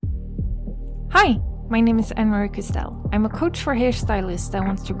Hi, my name is Anne-Marie Custel. I'm a coach for hairstylists that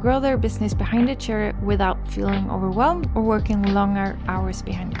wants to grow their business behind the chair without feeling overwhelmed or working longer hours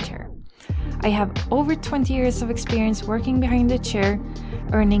behind the chair. I have over 20 years of experience working behind the chair,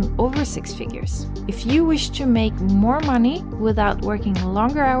 earning over 6 figures. If you wish to make more money without working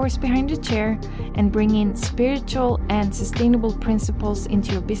longer hours behind the chair and bring in spiritual and sustainable principles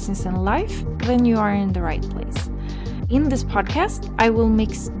into your business and life, then you are in the right place. In this podcast, I will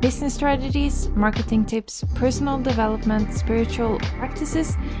mix business strategies, marketing tips, personal development, spiritual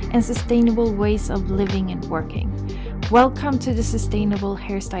practices, and sustainable ways of living and working. Welcome to the Sustainable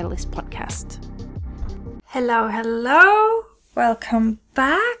Hairstylist podcast. Hello. Welcome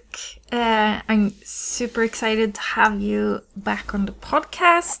back. I'm super excited to have you back on the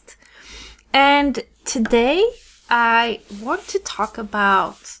podcast. And today I want to talk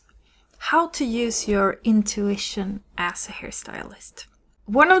about how to use your intuition as a hairstylist.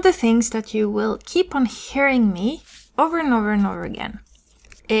 One of the things that you will keep on hearing me over and over again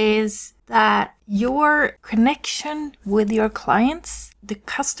is that your connection with your clients, the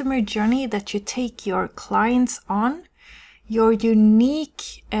customer journey that you take your clients on, your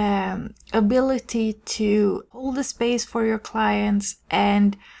unique ability to hold the space for your clients,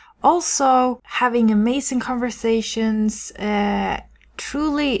 and also having amazing conversations,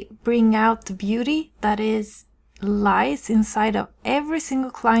 truly bring out the beauty that lies inside of every single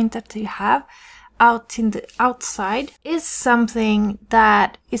client that you have out in the outside is something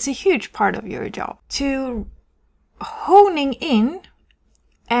that is a huge part of your job. To honing in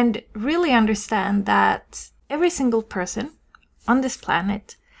and really understand that every single person on this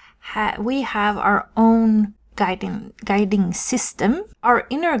planet, we have our own guiding system, our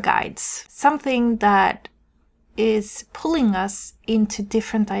inner guides, something that is pulling us into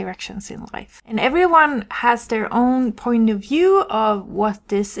different directions in life. And everyone has their own point of view of what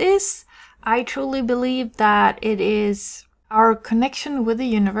this is. I truly believe that it is our connection with the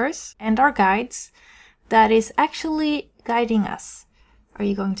universe and our guides that is actually guiding us. Are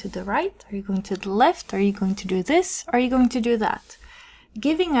you going to the right? Are you going to the left? Are you going to do this? Are you going to do that?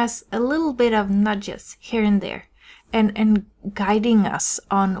 Giving us a little bit of nudges here and there and guiding us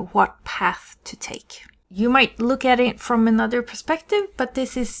on what path to take. You might look at it from another perspective, but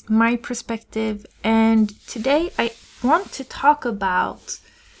this is my perspective. And today I want to talk about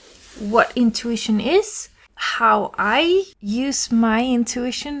what intuition is, how I use my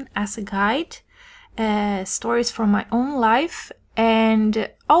intuition as a guide, stories from my own life, and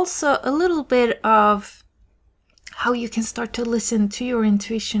also a little bit of how you can start to listen to your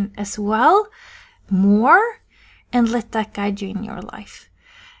intuition as well, more, and let that guide you in your life.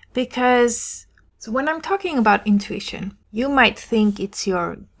 Because so when I'm talking about intuition, you might think it's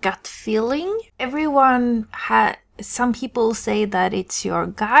your gut feeling. Some people say that it's your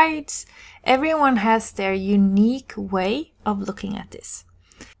guides. Everyone has their unique way of looking at this.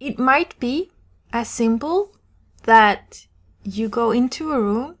 It might be as simple that you go into a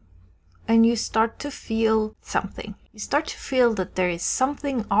room and you start to feel something. You start to feel that there is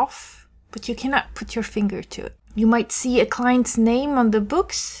something off, but you cannot put your finger to it. You might see a client's name on the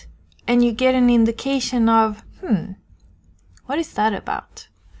books and you get an indication of, what is that about?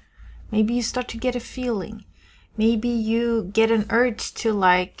 Maybe you start to get a feeling. Maybe you get an urge to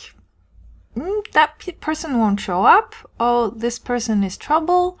that person won't show up. Oh, this person is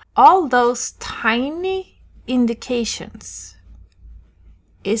trouble. All those tiny indications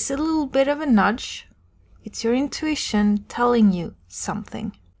is a little bit of a nudge. It's your intuition telling you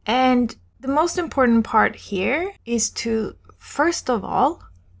something. And the most important part here is to, first of all,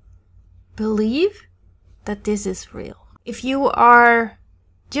 believe that this is real. If you are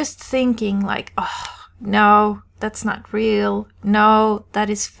just thinking no, that's not real. No, that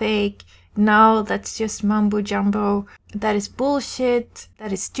is fake. No, that's just mumbo jumbo. That is bullshit.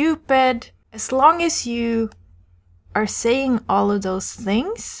 That is stupid. As long as you are saying all of those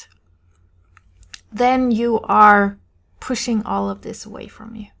things, then you are pushing all of this away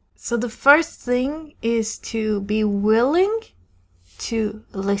from you. So the first thing is to be willing to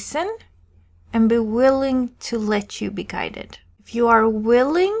listen and be willing to let you be guided. If you are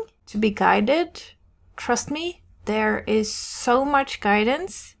willing to be guided, trust me, there is so much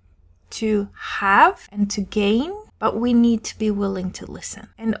guidance to have and to gain, but we need to be willing to listen.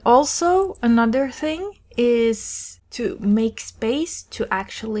 And also another thing is to make space to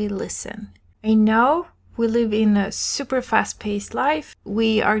actually listen. I know we live in a super fast-paced life.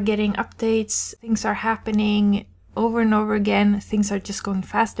 We are getting updates. Things are happening over and over again. Things are just going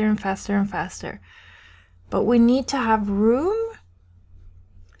faster and faster and faster. But we need to have room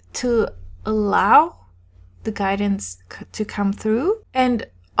to allow the guidance to come through, and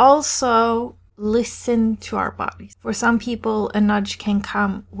also listen to our bodies. For some people, a nudge can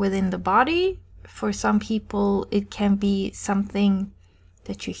come within the body. For some people, it can be something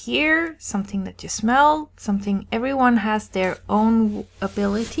that you hear, something that you smell, something. Everyone has their own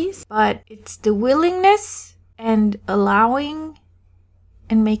abilities, but it's the willingness and allowing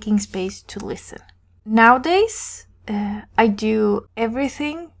and making space to listen. Nowadays, I do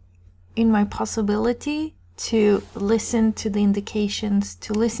everything in my possibility to listen to the indications,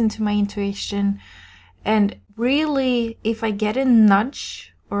 to listen to my intuition. And really, if I get a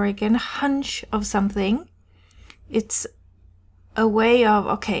nudge or I get a hunch of something, it's a way of,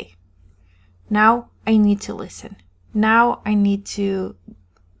 okay, now I need to listen. Now I need to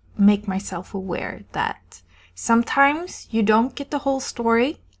make myself aware that sometimes you don't get the whole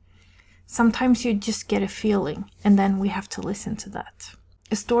story. Sometimes you just get a feeling, and then we have to listen to that.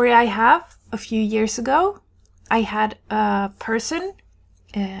 A story I have, a few years ago, I had a person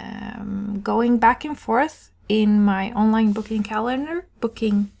going back and forth in my online booking calendar,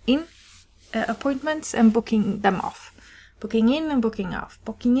 booking in appointments and booking them off. Booking in and booking off.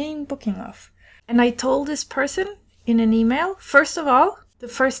 Booking in, booking off. And I told this person in an email, first of all, the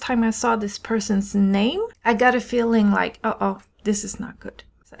first time I saw this person's name, I got a feeling like, uh-oh, this is not good.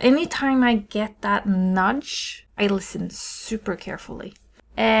 So anytime I get that nudge, I listen super carefully.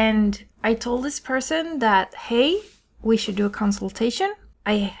 And I told this person that, hey, we should do a consultation.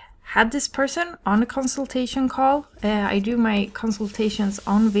 I had this person on a consultation call. I do my consultations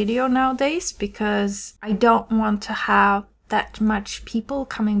on video nowadays because I don't want to have that much people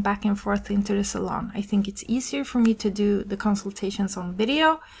coming back and forth into the salon. I think it's easier for me to do the consultations on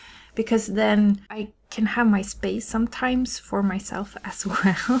video because then I can have my space sometimes for myself as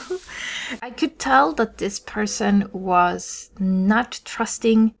well. I could tell that this person was not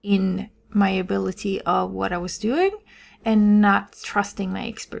trusting in my ability of what I was doing and not trusting my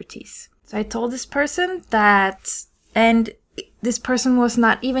expertise. So I told this person that, and this person was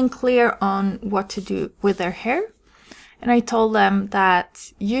not even clear on what to do with their hair. And I told them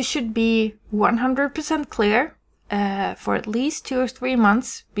that you should be 100% clear for at least 2 or 3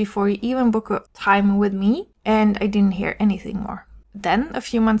 months before you even book a time with me. And I didn't hear anything more. Then a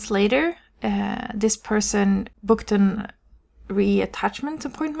few months later, this person booked a reattachment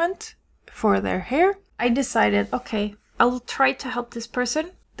appointment for their hair. I decided, okay, I'll try to help this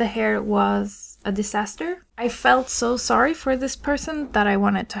person. The hair was a disaster. I felt so sorry for this person that I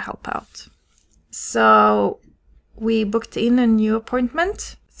wanted to help out. So we booked in a new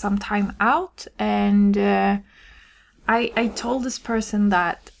appointment some time out, and I told this person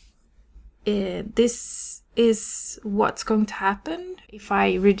that this is what's going to happen. If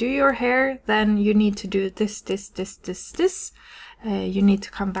I redo your hair, then you need to do this. You need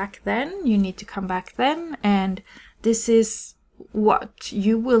to come back then. You need to come back then. And this is what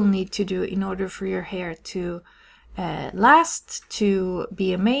you will need to do in order for your hair to last, to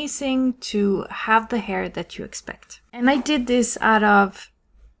be amazing, to have the hair that you expect. And I did this out of,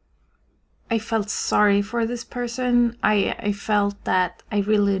 I felt sorry for this person. I felt that I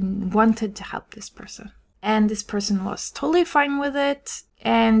really wanted to help this person. And this person was totally fine with it.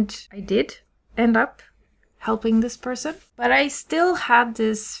 And I did end up helping this person. But I still had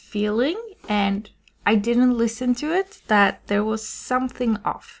this feeling, and I didn't listen to it, that there was something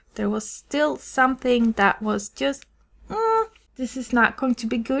off. There was still something that was just, this is not going to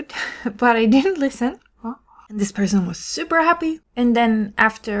be good. But I didn't listen. And this person was super happy. And then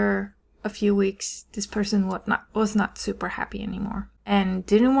after a few weeks, this person was not super happy anymore. And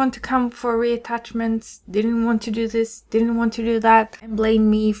didn't want to come for reattachments, didn't want to do this, didn't want to do that, and blame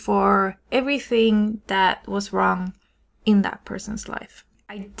me for everything that was wrong in that person's life.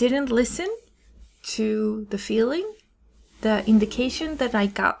 I didn't listen to the feeling, the indication that I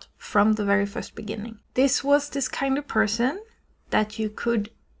got from the very first beginning. This was this kind of person that you could,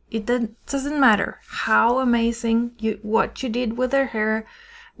 it doesn't matter how amazing what you did with their hair,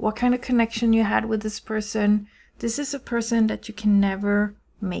 what kind of connection you had with this person. This is a person that you can never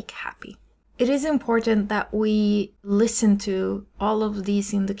make happy. It is important that we listen to all of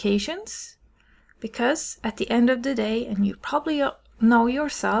these indications, because at the end of the day, and you probably know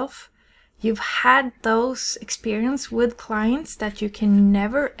yourself, you've had those experiences with clients that you can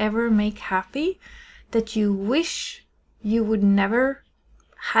never ever make happy, that you wish you would never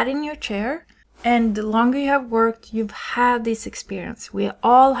had in your chair. And the longer you have worked, you've had this experience. We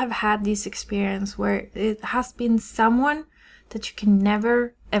all have had this experience where it has been someone that you can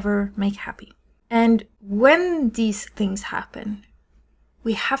never, ever make happy. And when these things happen,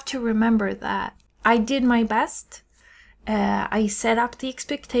 we have to remember that I did my best. I set up the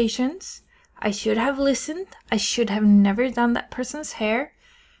expectations. I should have listened. I should have never done that person's hair.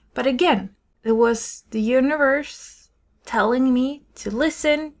 But again, it was the universe telling me to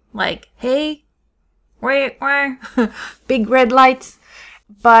listen, like, hey, wait, big red lights.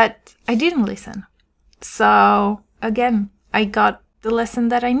 But I didn't listen. So again, I got the lesson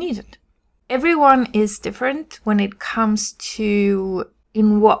that I needed. Everyone is different when it comes to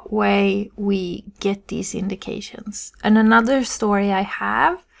in what way we get these indications. And another story I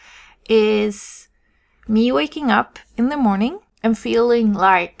have is me waking up in the morning and feeling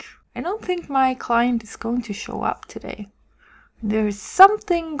like, I don't think my client is going to show up today. There's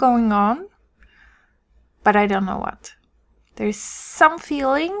something going on, but I don't know what. There's some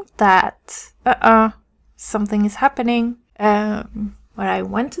feeling that, something is happening. But I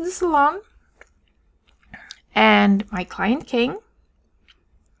went to the salon and my client came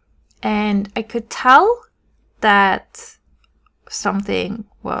and I could tell that something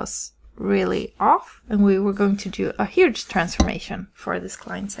was really off and we were going to do a huge transformation for this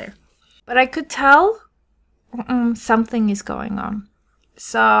client's hair. But I could tell something is going on.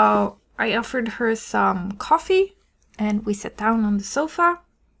 So I offered her some coffee and we sat down on the sofa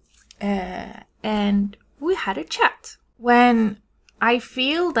and we had a chat. When I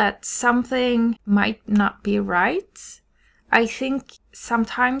feel that something might not be right, I think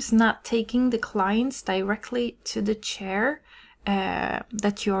sometimes not taking the clients directly to the chair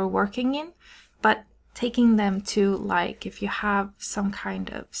that you are working in, but taking them to, like, if you have some kind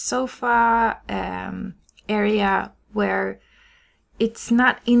of sofa area where it's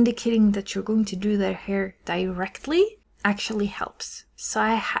not indicating that you're going to do their hair directly, actually helps. So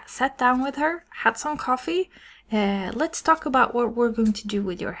I sat down with her, had some coffee. Let's talk about what we're going to do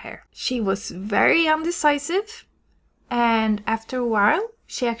with your hair. She was very undecisive. And after a while,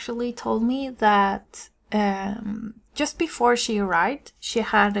 she actually told me that just before she arrived, she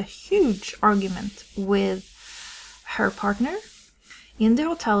had a huge argument with her partner in the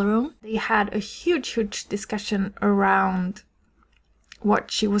hotel room. They had a huge discussion around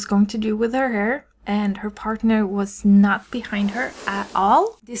what she was going to do with her hair, and her partner was not behind her at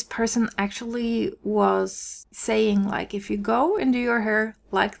all. This person actually was saying, like, if you go and do your hair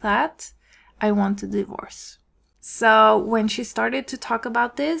like that, I want a divorce. So when she started to talk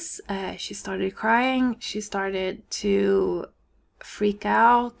about this, she started crying, she started to freak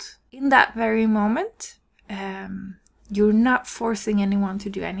out. In that very moment, you're not forcing anyone to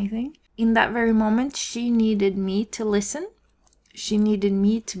do anything. In that very moment, she needed me to listen. She needed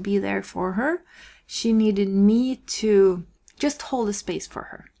me to be there for her. She needed me to just hold a space for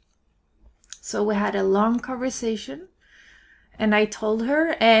her. So we had a long conversation and I told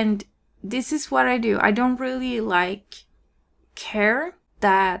her, and this is what I do. I don't really care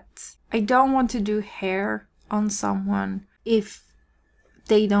that I don't want to do hair on someone if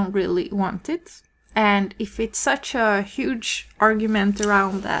they don't really want it. And if it's such a huge argument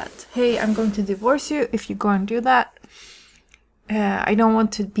around that, hey, I'm going to divorce you if you go and do that, I don't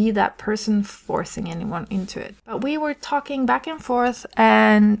want to be that person forcing anyone into it. But we were talking back and forth,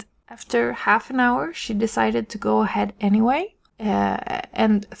 and after half an hour, she decided to go ahead anyway.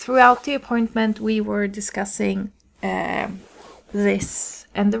 And throughout the appointment, we were discussing this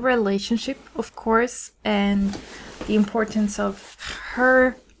and the relationship, of course, and the importance of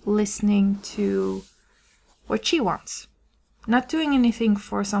her listening to what she wants. Not doing anything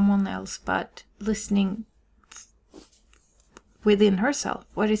for someone else, but listening within herself.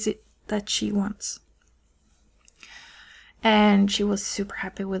 What is it that she wants? And she was super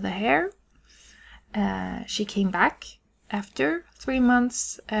happy with the hair. She came back after 3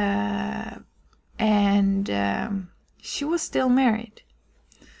 months and she was still married.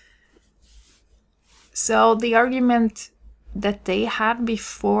 So the argument that they had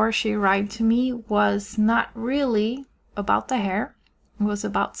before she arrived to me was not really about the hair. It was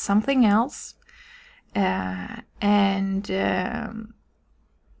about something else.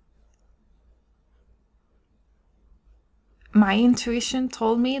 My intuition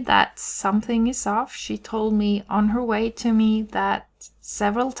told me that something is off. She told me on her way to me that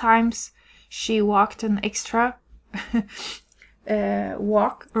several times she walked an extra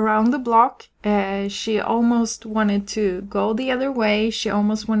walk around the block. She almost wanted to go the other way. She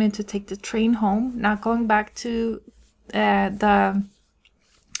almost wanted to take the train home, not going back to the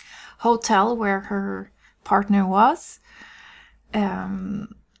hotel where her partner was.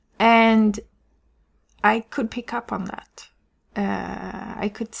 And I could pick up on that. I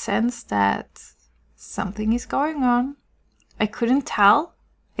could sense that something is going on. I couldn't tell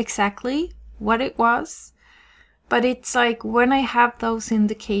exactly what it was, but it's like when I have those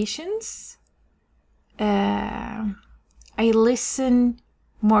indications, I listen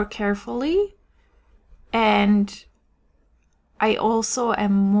more carefully and I also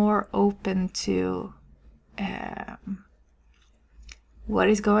am more open to what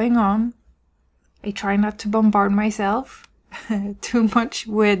is going on. I try not to bombard myself too much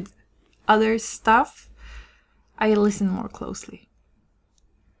with other stuff. I listen more closely.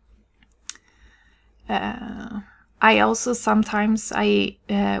 I also sometimes,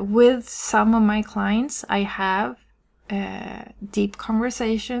 with some of my clients, I have deep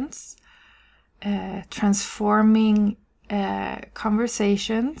conversations, transforming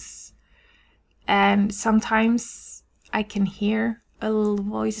conversations, and sometimes I can hear a little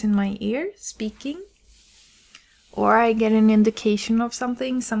voice in my ear speaking, or I get an indication of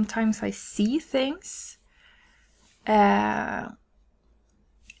something. Sometimes I see things, and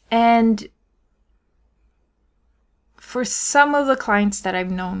for some of the clients that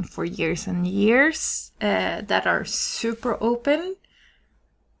I've known for years and years, that are super open,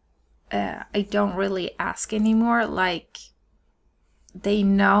 I don't really ask anymore. Like, they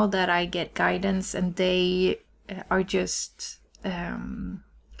know that I get guidance, and they are just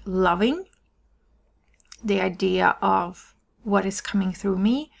loving the idea of what is coming through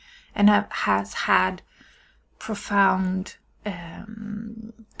me, and has had profound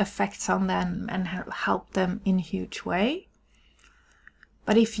effects on them and helped them in a huge way.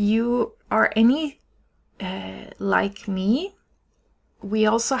 But if you are any like me, we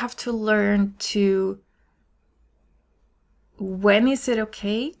also have to learn to, when is it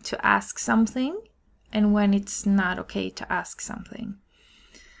okay to ask something and when it's not okay to ask something.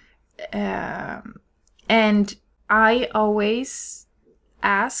 And I always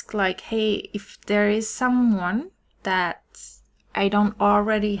ask, like, hey, if there is someone that I don't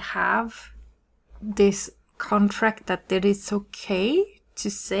already have this contract that it is okay to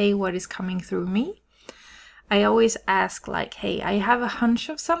say what is coming through me, I always ask, like, hey, I have a hunch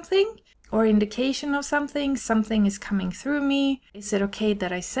of something or indication of something is coming through me. Is it okay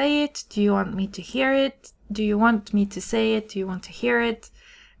that I say it? Do you want me to hear it? Do you want me to say it? Do you want to hear it?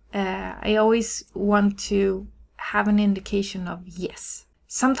 I always want to have an indication of yes.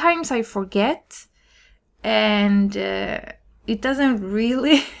 Sometimes I forget, and it doesn't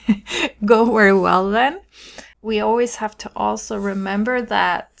really go very well then. We always have to also remember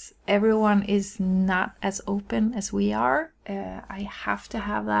that everyone is not as open as we are. I have to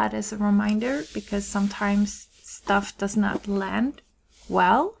have that as a reminder, because sometimes stuff does not land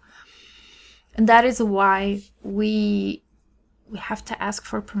well. And that is why we have to ask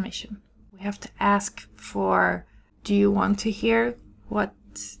for permission. We have to ask for, do you want to hear what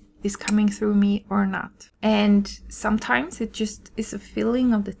is coming through me or not? And sometimes it just is a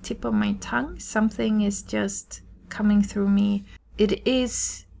feeling of the tip of my tongue. Something is just coming through me. It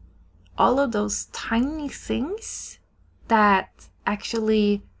is all of those tiny things that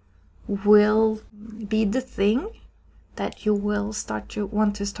actually will be the thing that you will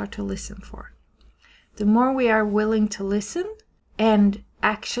want to start to listen for. The more we are willing to listen and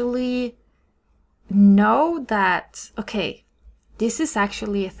actually know that, okay, this is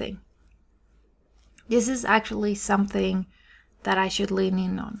actually a thing. This is actually something that I should lean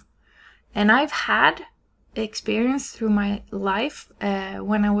in on. And I've had experience through my life.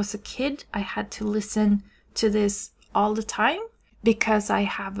 When I was a kid, I had to listen to this all the time because I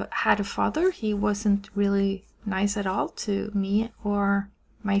have had a father. He wasn't really nice at all to me or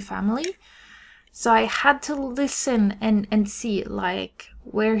my family. So I had to listen and see, like,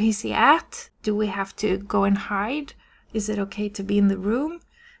 where is he at? Do we have to go and hide? Is it okay to be in the room?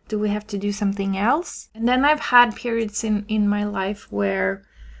 Do we have to do something else? And then I've had periods in my life where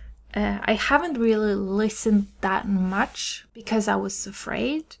I haven't really listened that much because I was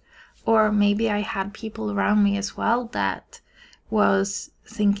afraid. Or maybe I had people around me as well that was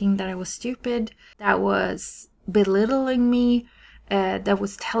thinking that I was stupid, that was belittling me, that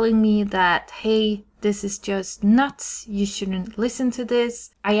was telling me that, hey, this is just nuts, you shouldn't listen to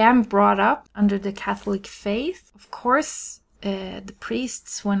this. I am brought up under the Catholic faith. Of course, the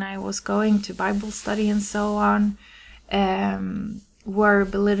priests, when I was going to Bible study and so on, were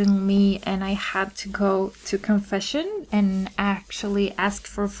belittling me, and I had to go to confession and actually ask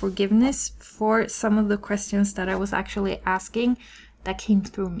for forgiveness for some of the questions that I was actually asking that came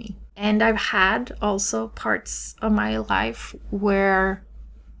through me. And I've had also parts of my life where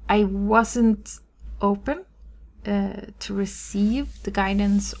I wasn't open to receive the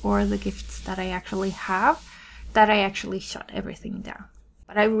guidance or the gifts that I actually have, that I actually shut everything down.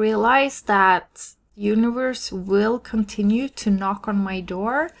 But I realized that the universe will continue to knock on my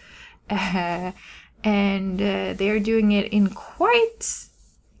door, and they're doing it in quite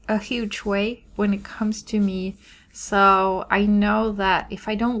a huge way when it comes to me So I know that if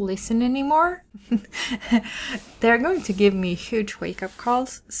I don't listen anymore, they're going to give me huge wake-up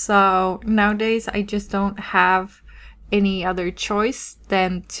calls. So nowadays I just don't have any other choice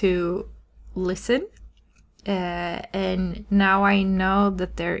than to listen. And now I know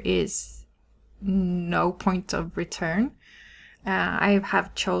that there is no point of return. I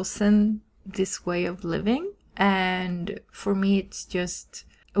have chosen this way of living, and for me it's just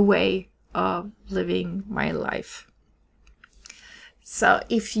a way of living my life. So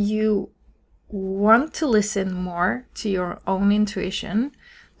if you want to listen more to your own intuition,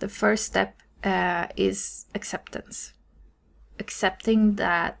 the first step is acceptance. Accepting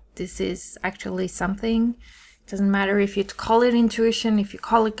that this is actually something. It doesn't matter if you call it intuition, if you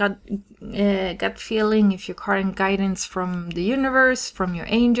call it gut feeling, if you call it guidance from the universe, from your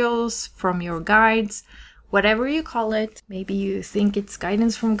angels, from your guides, whatever you call it. Maybe you think it's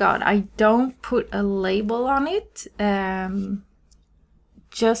guidance from God. I don't put a label on it.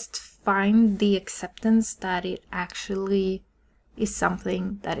 Just find the acceptance that it actually is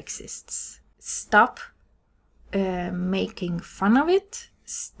something that exists. Stop making fun of it.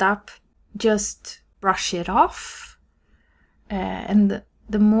 Stop, just brush it off. And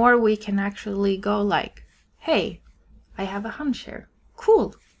the more we can actually go like, hey, I have a hunch here.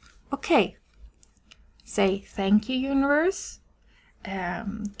 Cool. Okay. Say, thank you, universe.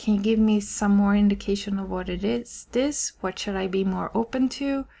 Can you give me some more indication of what it is? What should I be more open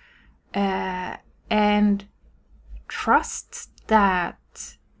to? And trust that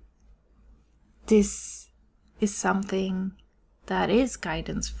this is something that is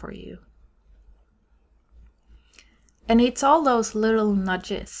guidance for you. And it's all those little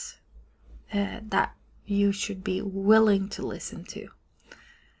nudges that you should be willing to listen to.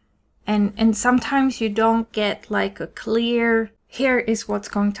 And sometimes you don't get like a clear, here is what's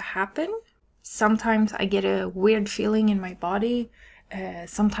going to happen. Sometimes I get a weird feeling in my body.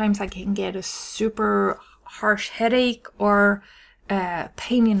 Sometimes I can get a super harsh headache or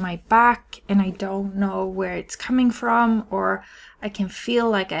pain in my back, and I don't know where it's coming from. Or I can feel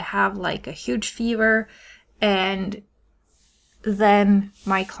like I have like a huge fever, and then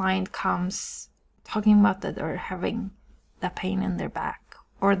my client comes talking about that they're having the pain in their back,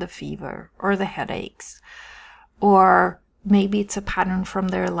 or the fever, or the headaches, or maybe it's a pattern from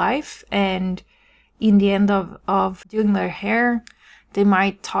their life, and in the end of doing their hair, they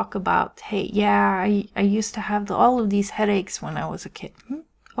might talk about, hey, yeah, I used to have all of these headaches when I was a kid.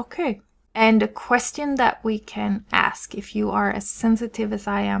 Okay. And a question that we can ask, if you are as sensitive as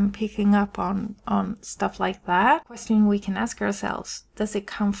I am picking up on stuff like that, question we can ask ourselves, does it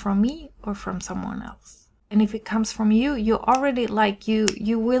come from me or from someone else? And if it comes from you, you already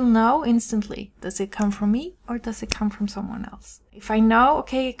you will know instantly, does it come from me or does it come from someone else? If I know,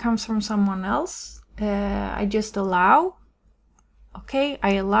 okay, it comes from someone else, I just allow, okay,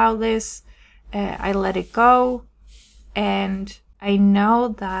 I allow this, I let it go, and I know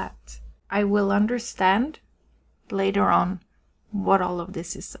that I will understand later on what all of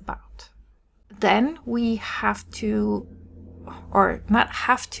this is about. Then we have to, or not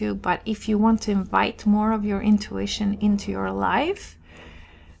have to, but if you want to invite more of your intuition into your life,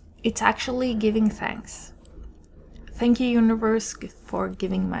 it's actually giving thanks. Thank you, universe, for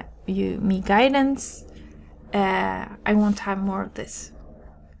giving me guidance. I want to have more of this.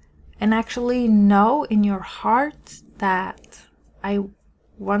 And actually know in your heart that I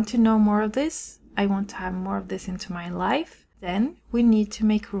want to know more of this. I want to have more of this into my life. Then we need to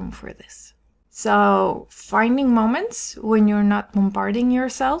make room for this. So finding moments when you're not bombarding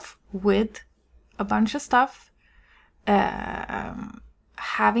yourself with a bunch of stuff,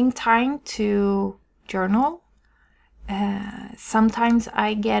 having time to journal. Sometimes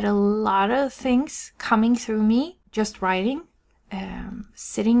I get a lot of things coming through me just writing,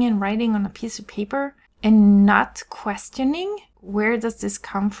 sitting and writing on a piece of paper and not questioning where does this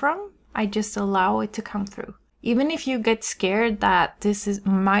come from. I just allow it to come through. Even if you get scared that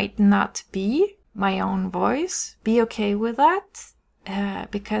might not be my own voice, be okay with that,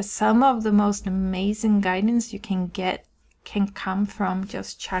 because some of the most amazing guidance you can get can come from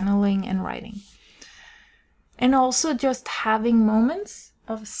just channeling and writing. And also just having moments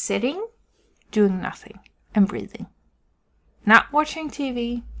of sitting, doing nothing, and breathing. Not watching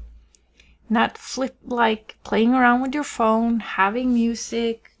TV, not playing around with your phone, having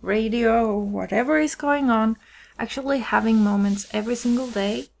music, radio, or whatever is going on. Actually having moments every single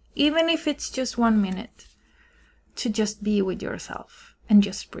day, even if it's just 1 minute, to just be with yourself and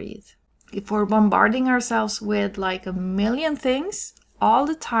just breathe. If we're bombarding ourselves with like a million things all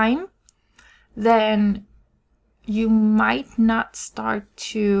the time, then you might not start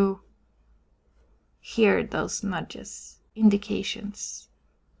to hear those nudges, indications,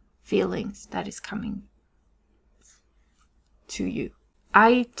 feelings that is coming to you.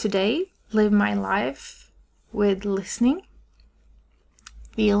 I today live my life with listening,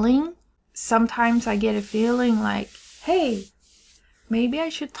 feeling. Sometimes I get a feeling like, hey, maybe I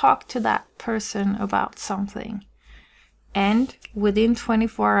should talk to that person about something. And within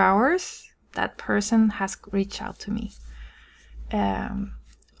 24 hours, that person has reached out to me.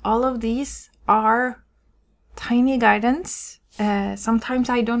 All of these are tiny guidance. Sometimes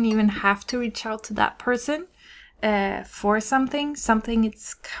I don't even have to reach out to that person for something. Something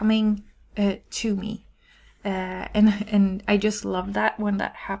is coming to me. And I just love that when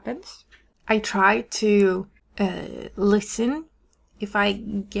that happens. I try to listen if I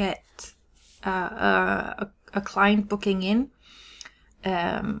get a client booking in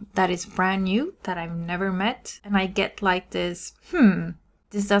that is brand new, that I've never met, and I get like this,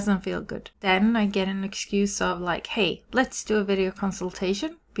 this doesn't feel good. Then I get an excuse of like, hey, let's do a video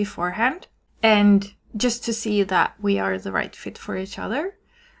consultation beforehand, and just to see that we are the right fit for each other.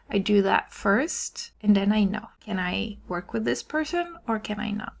 I do that first, and then I know, can I work with this person or can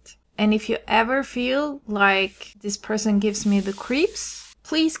I not? And if you ever feel like this person gives me the creeps,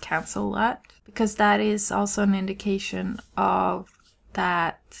 please cancel that, because that is also an indication of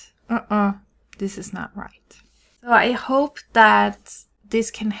that, this is not right. So I hope that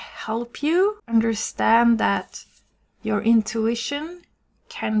this can help you understand that your intuition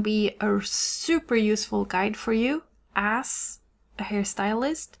can be a super useful guide for you as a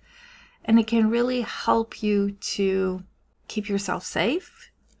hairstylist, and it can really help you to keep yourself safe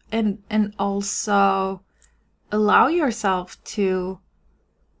and also allow yourself to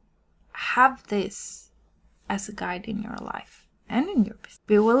have this as a guide in your life and in your business.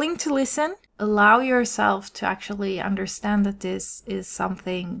 Be willing to listen. Allow yourself to actually understand that this is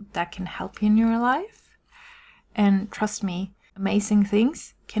something that can help you in your life. And trust me, amazing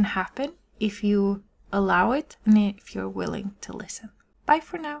things can happen if you allow it and if you're willing to listen. Bye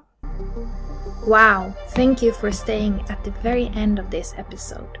for now. Wow, thank you for staying at the very end of this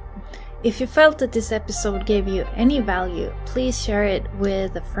episode. If you felt that this episode gave you any value, please share it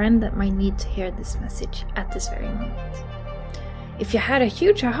with a friend that might need to hear this message at this very moment. If you had a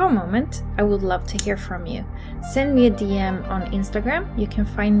huge aha moment, I would love to hear from you. Send me a DM on Instagram. You can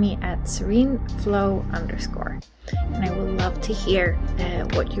find me at sereneflow_. And I would love to hear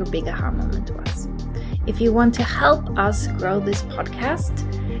what your big aha moment was. If you want to help us grow this podcast,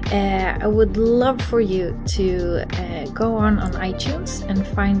 I would love for you to go on iTunes and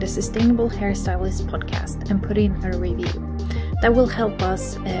find the Sustainable Hairstylist podcast and put in a review. That will help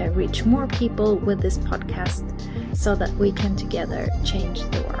us reach more people with this podcast so that we can together change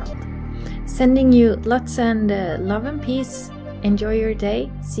the world. Sending you lots and love and peace. Enjoy your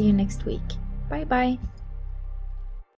day. See you next week. Bye bye.